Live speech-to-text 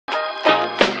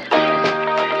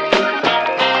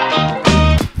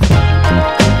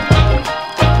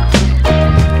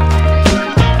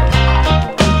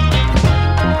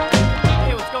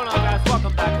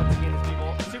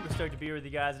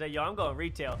today. Yo, I'm going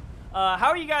retail. How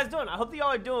are you guys doing? I hope that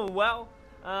y'all are doing well.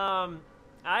 I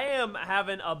am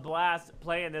having a blast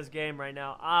playing this game right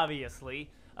now,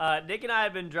 obviously. Nick and I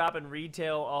have been dropping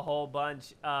retail a whole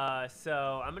bunch,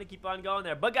 so I'm going to keep on going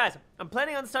there. But guys, I'm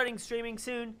planning on starting streaming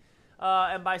soon,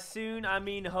 and by soon, I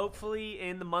mean hopefully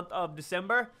in the month of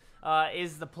December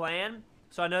is the plan.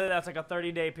 So I know that that's like a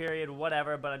 30-day period,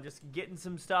 whatever, but I'm just getting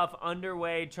some stuff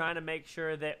underway, trying to make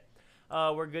sure that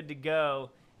we're good to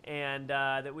go and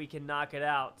that we can knock it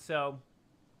out. So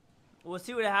we'll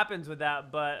see what happens with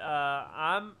that, but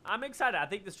I'm excited. I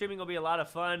think the streaming will be a lot of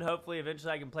fun. Hopefully,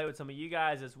 eventually, I can play with some of you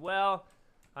guys as well.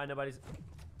 Nobody's.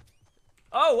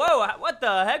 Oh, whoa! What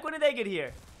the heck? When did they get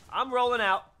here? I'm rolling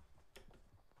out.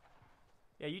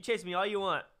 Yeah, you chase me all you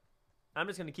want. I'm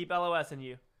just gonna keep LOSing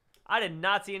you. I did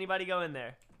not see anybody go in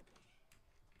there.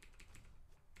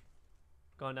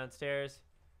 Going downstairs.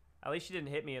 At least she didn't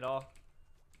hit me at all.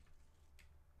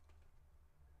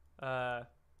 Throw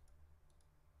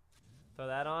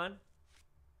that on.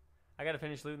 I gotta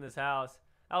finish looting this house.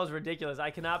 That was ridiculous. I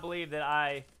cannot believe that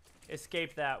I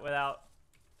escaped that without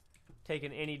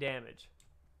taking any damage.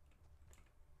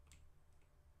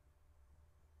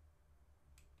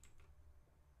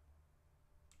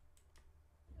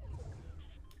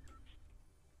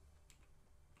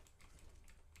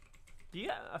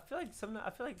 Yeah, I feel like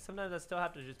sometimes I still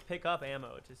have to just pick up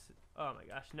ammo. Just, oh my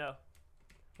gosh, no.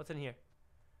 What's in here?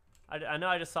 I know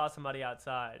I just saw somebody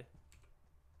outside.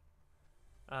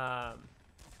 Oh.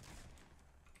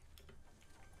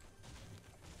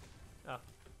 Well,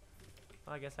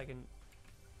 I guess I can.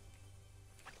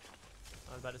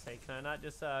 I was about to say, can I not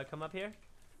just come up here?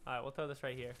 All right, we'll throw this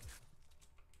right here.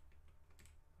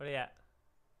 What are you at?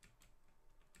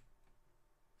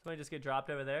 Somebody just get dropped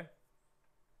over there?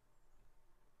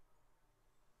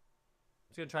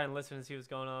 Just gonna try and listen and see what's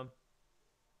going on.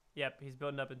 Yep, he's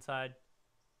building up inside.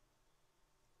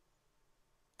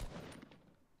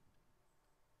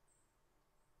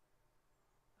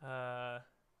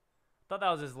 Thought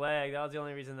that was his leg. That was the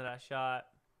only reason that I shot.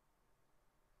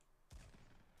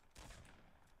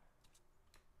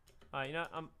 Alright, you know,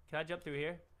 can I jump through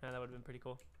here? Yeah, that would have been pretty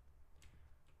cool.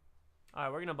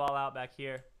 Alright, we're gonna ball out back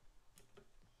here.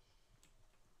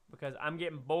 Because I'm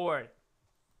getting bored.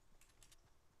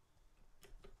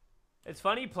 It's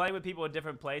funny playing with people with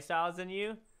different play styles than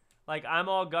you. Like, I'm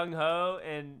all gung-ho,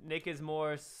 and Nick is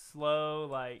more slow,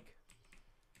 like,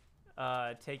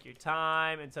 take your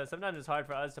time. And so sometimes it's hard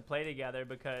for us to play together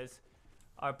because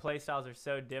our play styles are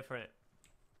so different.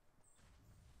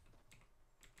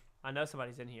 I know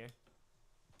somebody's in here.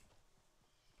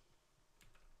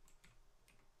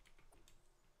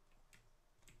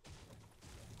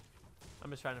 I'm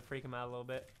just trying to freak him out a little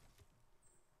bit.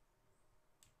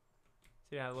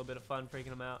 See, I have a little bit of fun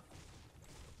freaking him out.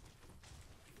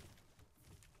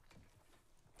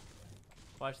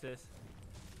 Watch this.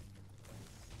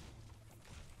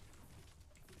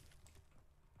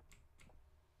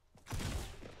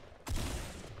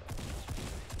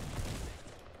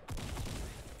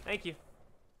 Thank you.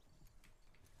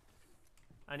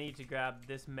 I need to grab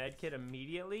this med kit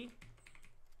immediately.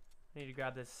 I need to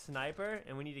grab this sniper,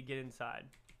 and we need to get inside.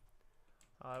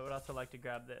 I would also like to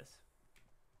grab this.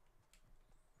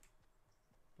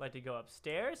 I'd like to go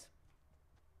upstairs.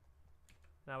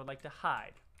 And I would like to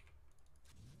hide.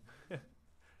 That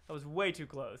was way too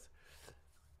close.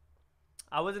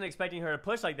 I wasn't expecting her to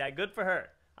push like that. Good for her.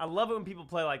 I love it when people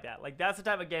play like that. Like, that's the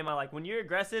type of game I like. When you're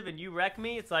aggressive and you wreck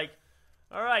me, it's like,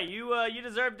 all right, you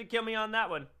deserve to kill me on that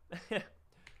one. Is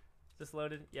this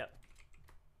loaded? Yep.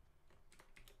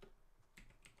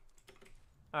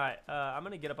 All right, I'm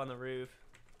gonna get up on the roof.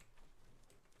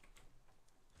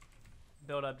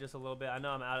 Build up just a little bit. I know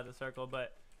I'm out of the circle,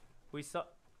 but we saw.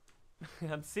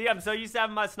 I'm so used to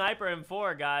having my sniper in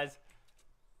 4, guys.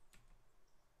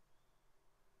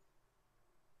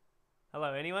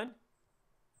 Hello, anyone?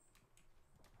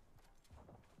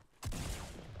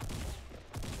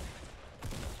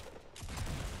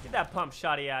 Get that pump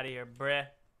shotty out of here, bruh.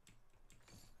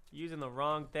 Using the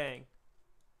wrong thing.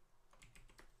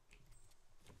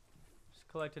 Just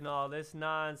collecting all this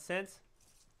nonsense.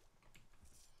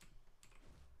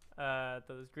 Throw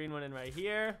this green one in right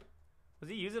here. Was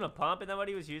he using a pump? Isn't that what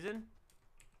he was using?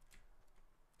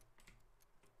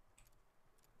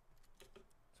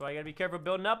 So I gotta be careful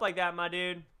building up like that, my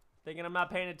dude. Thinking I'm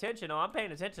not paying attention. Oh, I'm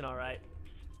paying attention, all right.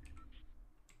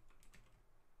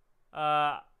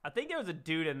 I think there was a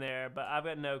dude in there, but I've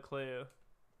got no clue.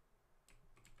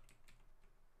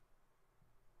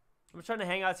 I'm trying to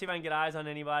hang out, see if I can get eyes on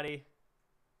anybody.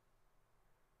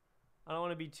 I don't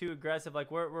want to be too aggressive. Like,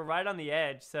 we're right on the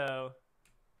edge, so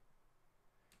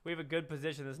we have a good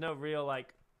position. There's no real,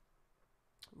 like,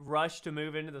 rush to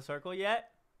move into the circle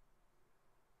yet.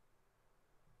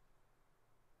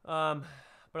 But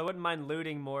I wouldn't mind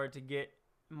looting more to get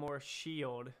more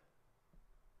shield.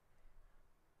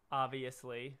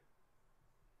 Obviously.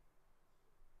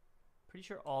 Pretty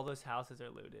sure all those houses are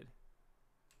looted.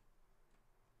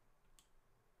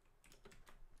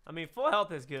 I mean, full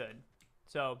health is good.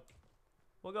 So,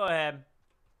 we'll go ahead.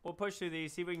 We'll push through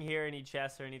these, see if we can hear any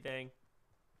chests or anything.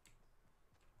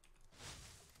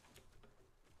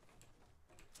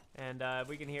 And if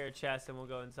we can hear a chest, then we'll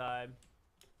go inside.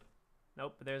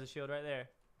 Nope, but there's a shield right there.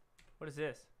 What is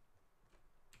this?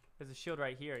 There's a shield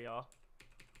right here, y'all.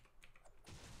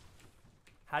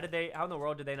 How in the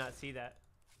world did they not see that?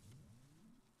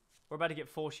 We're about to get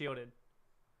full shielded.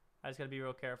 I just gotta be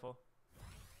real careful.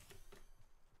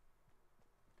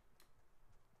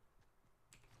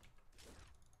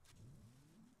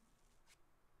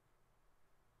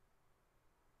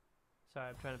 Sorry,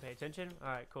 I'm trying to pay attention.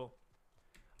 Alright, cool.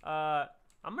 I'm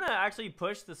gonna actually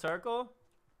push the circle.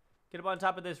 Get up on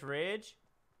top of this ridge.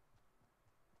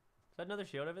 Is that another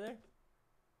shield over there?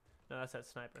 No, that's that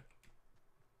sniper.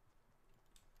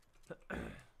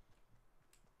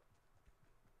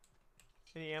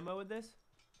 Any ammo with this?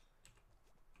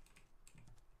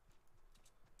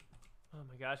 Oh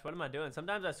my gosh, what am I doing?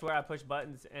 Sometimes I swear I push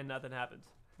buttons and nothing happens.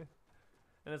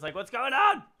 And it's like, what's going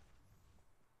on?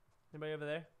 Anybody over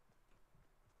there?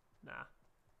 Nah.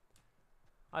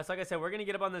 So like I said, we're going to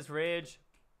get up on this ridge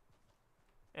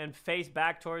and face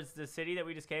back towards the city that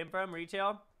we just came from,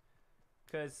 retail.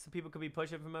 Because people could be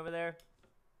pushing from over there.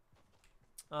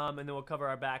 And then we'll cover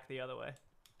our back the other way.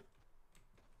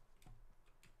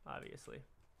 Obviously.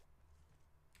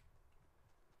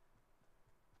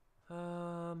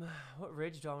 What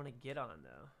ridge do I want to get on,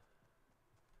 though?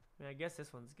 I mean, I guess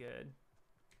this one's good.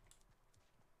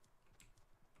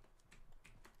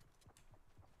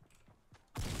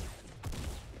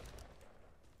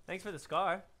 Thanks for the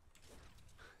scar.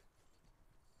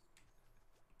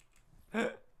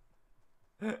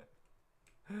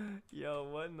 Yo,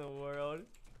 what in the world?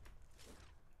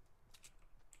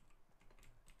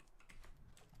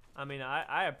 I mean,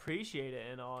 I appreciate it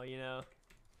and all, you know.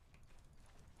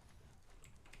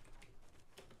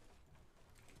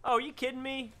 Oh, are you kidding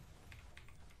me?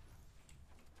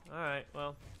 Alright,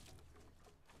 well.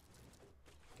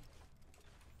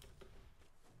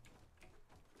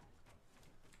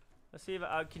 Let's see if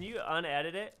can you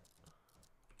unedit it?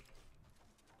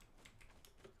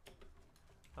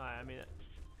 Alright, I mean,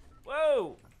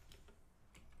 whoa!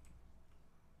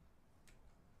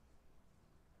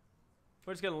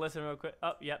 We're just gonna listen real quick.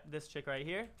 Oh, yep, this chick right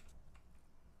here.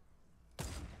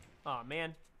 Oh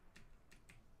man.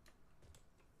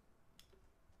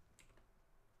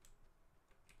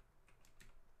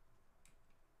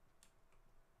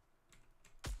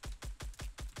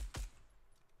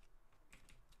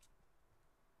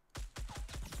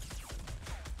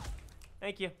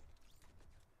 Thank you.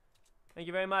 Thank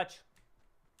you very much.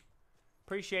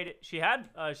 Appreciate it. She had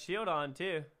a shield on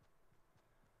too.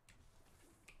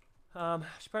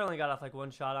 She probably only got off like one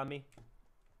shot on me.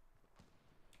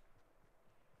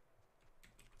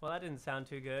 Well, that didn't sound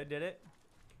too good, did it?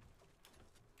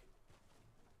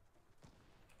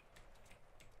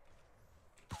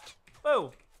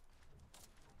 Whoa!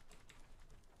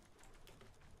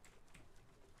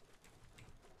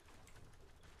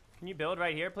 Can you build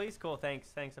right here, please? Cool, thanks.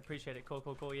 Thanks, appreciate it. Cool,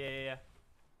 cool, cool. Yeah, yeah, yeah.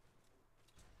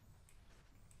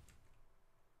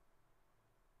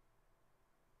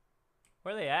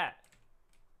 Where are they at?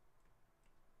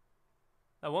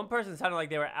 That one person sounded like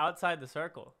they were outside the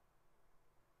circle.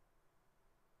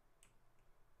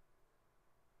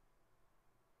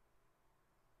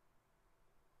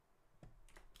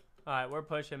 Alright, we're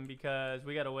pushing because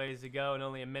we got a ways to go and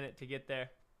only a minute to get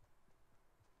there.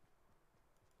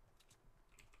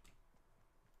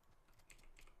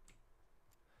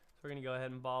 So we're going to go ahead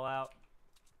and ball out.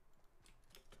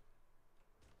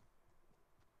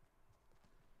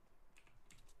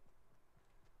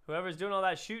 Whoever's doing all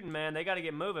that shooting, man, they got to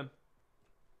get moving.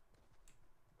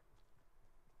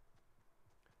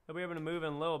 They'll be able to move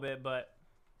in a little bit, but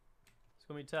it's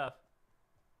going to be tough.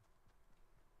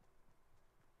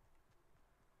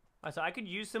 Alright, so I could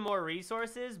use some more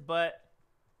resources, but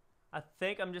I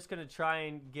think I'm just going to try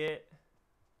and get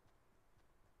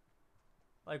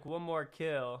like one more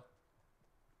kill.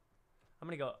 I'm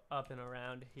going to go up and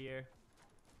around here.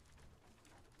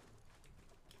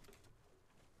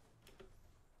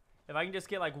 If I can just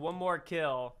get like one more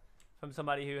kill from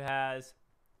somebody who has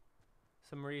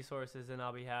some resources, then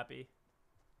I'll be happy.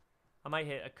 I might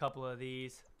hit a couple of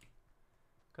these.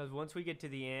 Because once we get to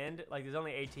the end, like there's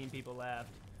only 18 people left.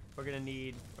 we're gonna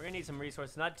need some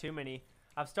resources. Not too many.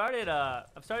 I've started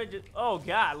just, oh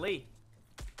golly.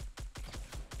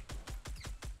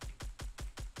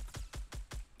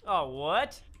 Oh,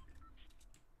 what?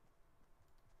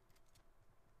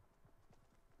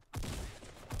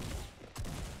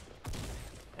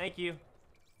 Thank you.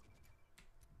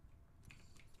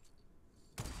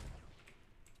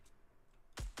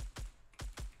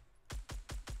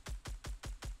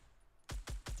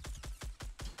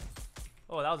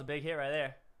 Oh, that was a big hit right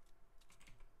there.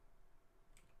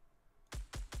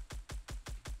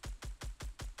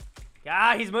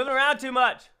 God, he's moving around too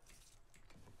much.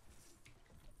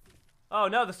 Oh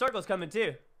no, the circle's coming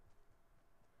too.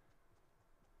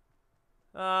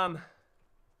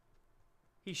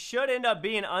 He should end up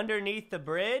being underneath the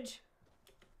bridge.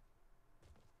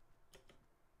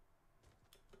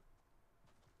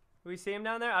 Do we see him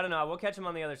down there? I don't know. We'll catch him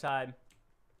on the other side.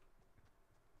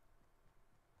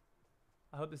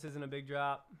 I hope this isn't a big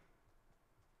drop.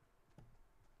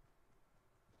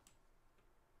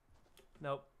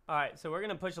 Nope. All right, so we're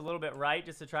going to push a little bit right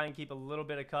just to try and keep a little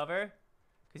bit of cover.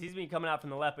 Because he's been coming out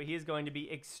from the left, but he is going to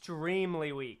be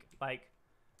extremely weak. Like,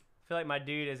 I feel like my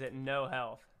dude is at no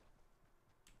health.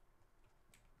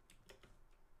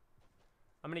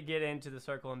 I'm going to get into the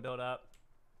circle and build up.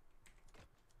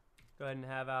 Go ahead and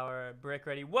have our brick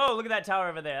ready. Whoa, look at that tower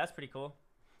over there. That's pretty cool.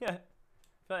 Yeah, I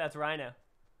feel like that's Rhino.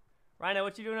 Rhino,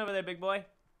 what you doing over there, big boy?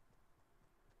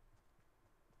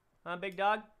 Huh, big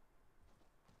dog?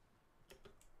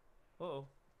 Uh-oh.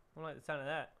 I don't like the sound of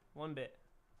that. One bit.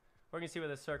 We're going to see where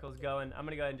the circle's going. I'm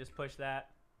going to go ahead and just push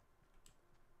that.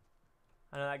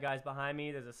 I know that guy's behind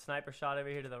me. There's a sniper shot over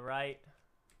here to the right.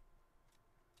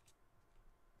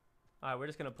 Alright, we're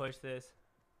just going to push this.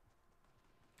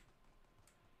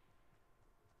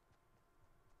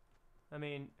 I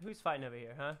mean, who's fighting over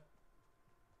here, huh?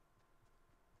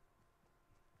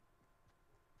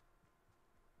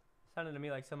 Sounded to me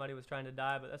like somebody was trying to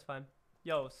die, but that's fine.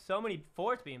 Yo, so many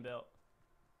forts being built.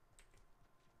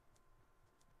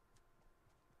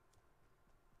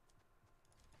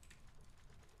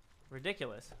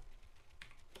 Ridiculous.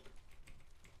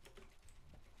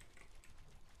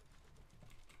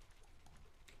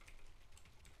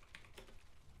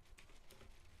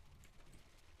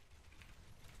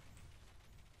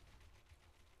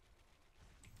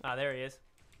 Ah, there he is.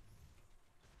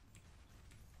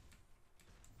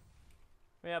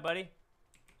 Yeah, buddy.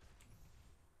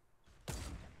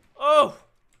 Oh!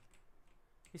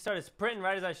 He started sprinting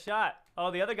right as I shot.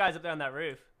 Oh, the other guy's up there on that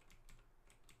roof.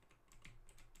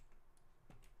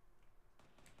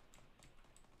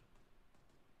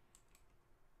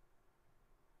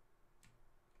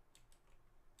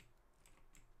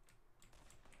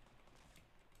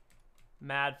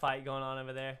 Mad fight going on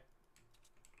over there.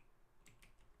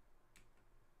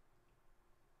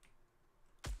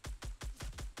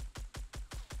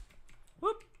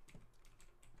 Whoop.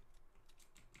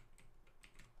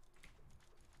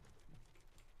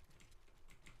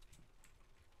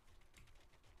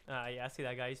 Ah, yeah, I see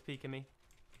that guy. He's peeking me.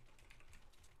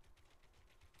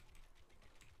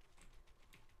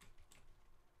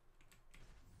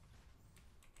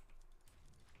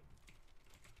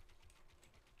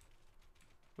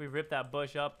 We ripped that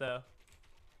bush up, though.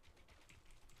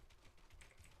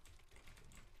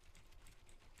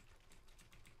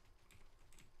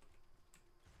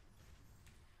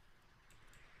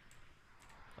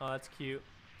 Oh, that's cute.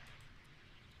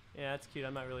 Yeah, that's cute.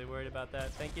 I'm not really worried about that.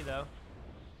 Thank you, though.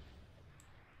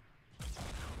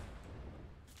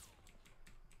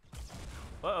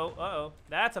 Uh-oh, uh-oh.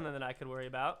 That's something that I could worry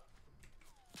about.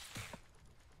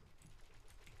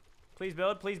 Please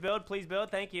build, please build, please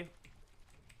build. Thank you.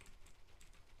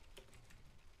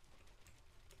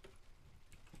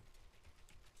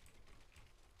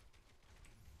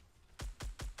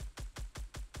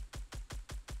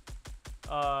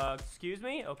 Excuse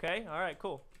me? Okay, alright,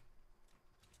 cool.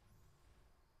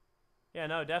 Yeah,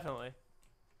 no, definitely.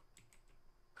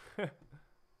 That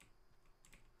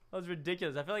was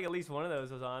ridiculous. I feel like at least one of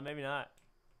those was on. Maybe not.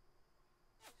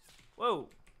 Whoa.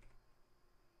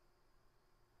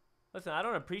 Listen, I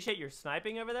don't appreciate your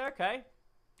sniping over there, okay?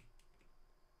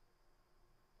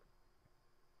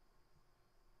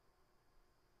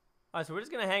 Alright, so we're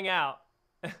just gonna hang out.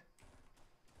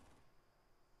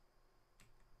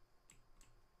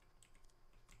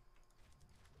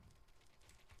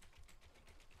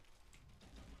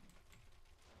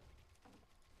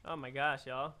 Oh my gosh,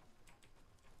 y'all.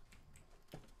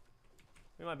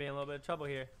 We might be in a little bit of trouble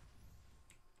here.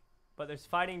 But there's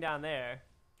fighting down there.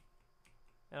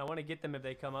 And I want to get them if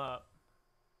they come up.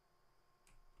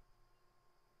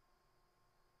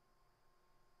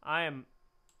 I am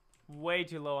way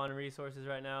too low on resources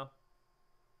right now.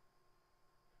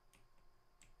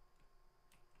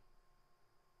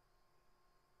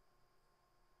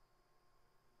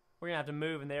 We're gonna have to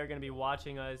move, and they're gonna be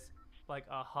watching us like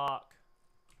a hawk.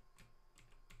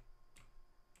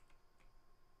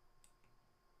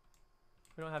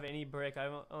 We don't have any brick. I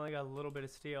only got a little bit of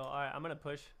steel. All right, I'm gonna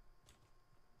push.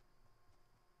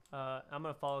 I'm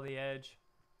gonna follow the edge.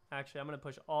 Actually, I'm gonna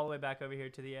push all the way back over here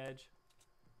to the edge.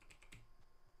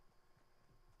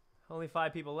 Only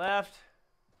 5 people left.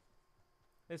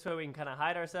 This way we can kind of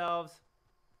hide ourselves.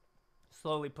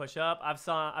 Slowly push up. I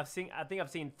think I've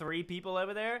seen 3 people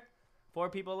over there. 4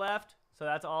 people left. So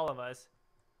that's all of us.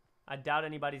 I doubt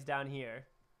anybody's down here.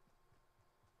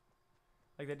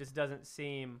 Like, that just doesn't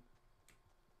seem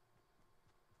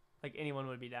like anyone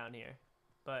would be down here.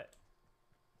 But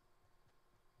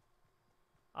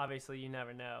obviously you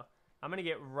never know. I'm gonna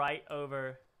get right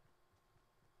over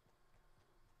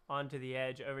onto the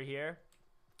edge over here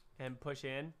and push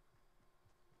in.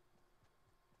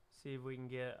 See if we can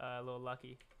get a little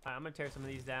lucky. All right, I'm gonna tear some of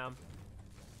these down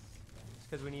just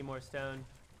because we need more stone,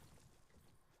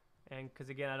 and because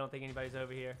again I don't think anybody's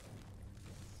over here.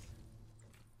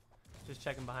 Just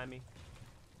checking behind me.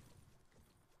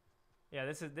 Yeah,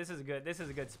 this is a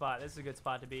good spot. This is a good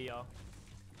spot to be, y'all.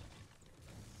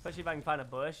 Especially if I can find a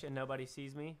bush and nobody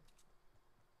sees me.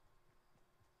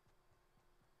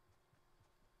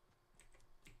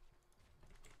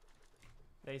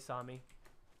 They saw me.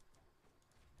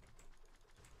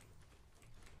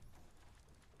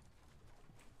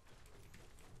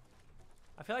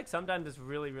 I feel like sometimes it's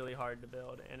really, really hard to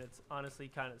build, and it's honestly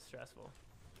kind of stressful.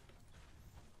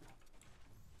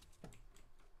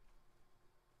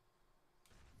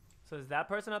 So is that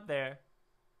person up there?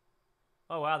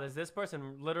 Oh wow, there's this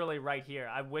person literally right here.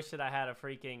 I wish that I had a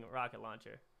freaking rocket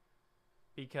launcher,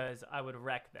 because I would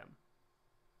wreck them.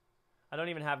 I don't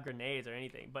even have grenades or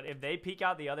anything, but if they peek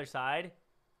out the other side,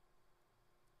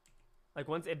 like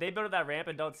if they build that ramp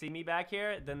and don't see me back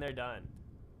here, then they're done.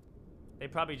 They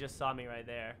probably just saw me right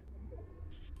there.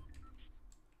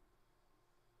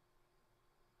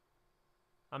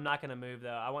 I'm not gonna move though.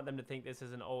 I want them to think this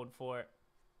is an old fort.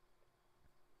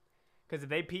 Because if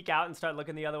they peek out and start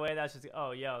looking the other way, that's just,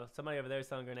 oh, yo, somebody over there is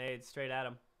throwing grenades straight at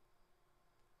them.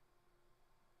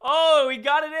 Oh, we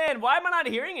got it in. Why am I not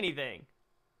hearing anything?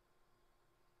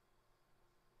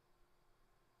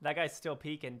 That guy's still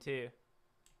peeking, too.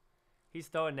 He's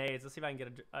throwing nades. Let's see if I can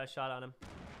get a shot on him.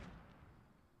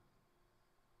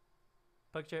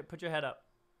 Put your head up.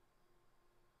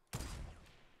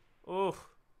 Oof.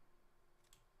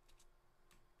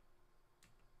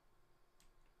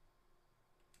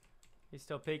 He's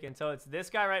still peeking. So it's this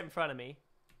guy right in front of me.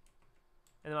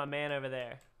 And then my man over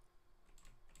there.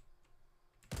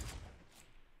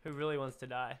 Who really wants to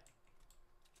die.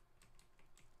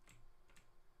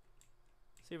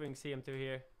 See if we can see him through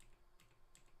here.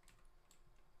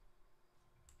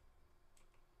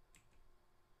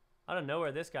 I don't know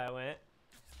where this guy went.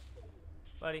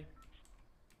 Buddy.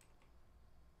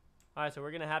 Alright, so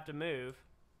we're going to have to move.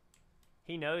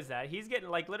 He knows that. He's getting,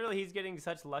 like, literally he's getting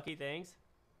such lucky things.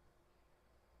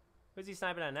 Who's he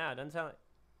sniping at now? Doesn't sound like...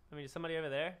 I mean, is somebody over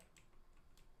there?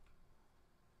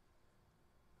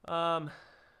 No,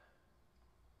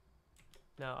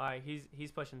 alright,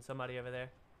 he's pushing somebody over there.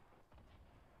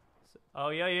 So, oh,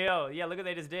 yo. Yeah, look what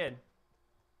they just did.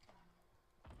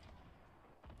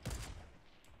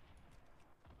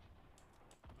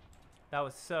 That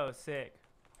was so sick.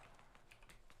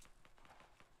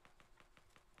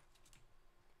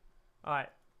 Alright,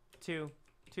 two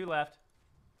left.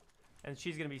 And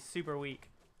she's going to be super weak.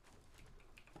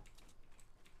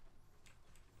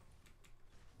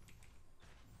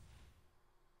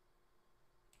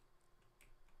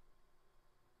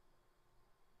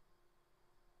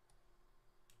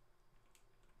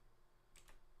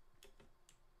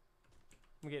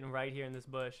 I'm getting right here in this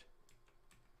bush.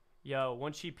 Yo,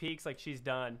 once she peeks, like, she's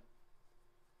done.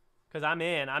 Because I'm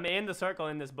in the circle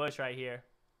in this bush right here.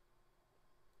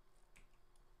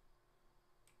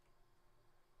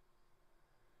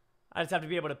 I just have to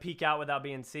be able to peek out without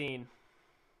being seen.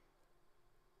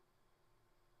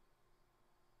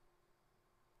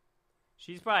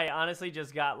 She's probably honestly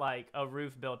just got like a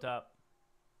roof built up.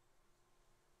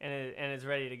 And is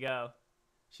ready to go.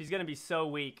 She's going to be so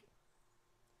weak.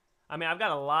 I mean, I've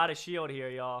got a lot of shield here,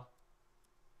 y'all.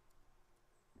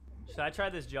 Should I try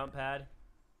this jump pad?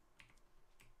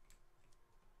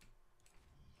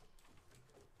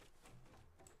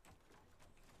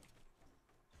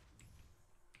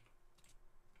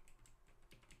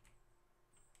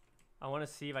 I want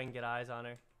to see if I can get eyes on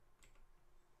her.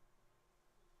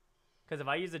 Because if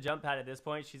I use the jump pad at this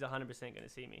point, she's 100% going to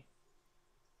see me.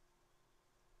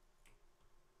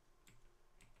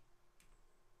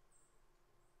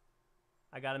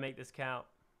 I got to make this count.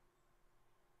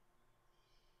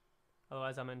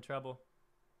 Otherwise, I'm in trouble.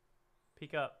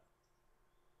 Peek up.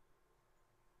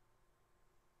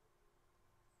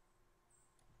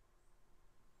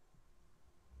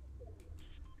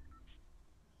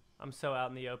 I'm so out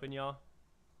in the open, y'all.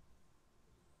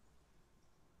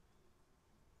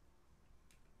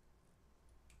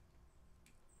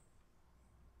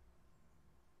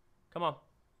 Come on.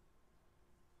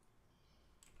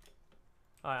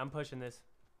 All right, I'm pushing this.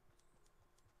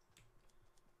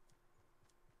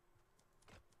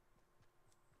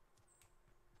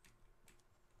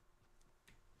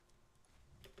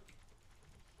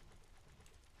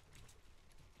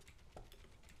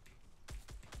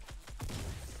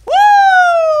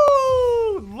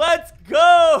 Woo! Let's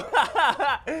go!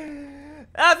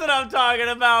 That's what I'm talking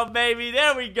about, baby.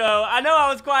 There we go. I know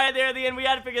I was quiet there at the end. We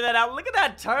had to figure that out. Look at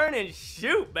that turn and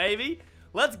shoot, baby.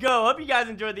 Let's go. Hope you guys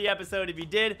enjoyed the episode. If you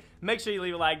did, make sure you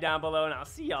leave a like down below, and I'll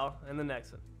see y'all in the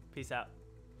next one. Peace out.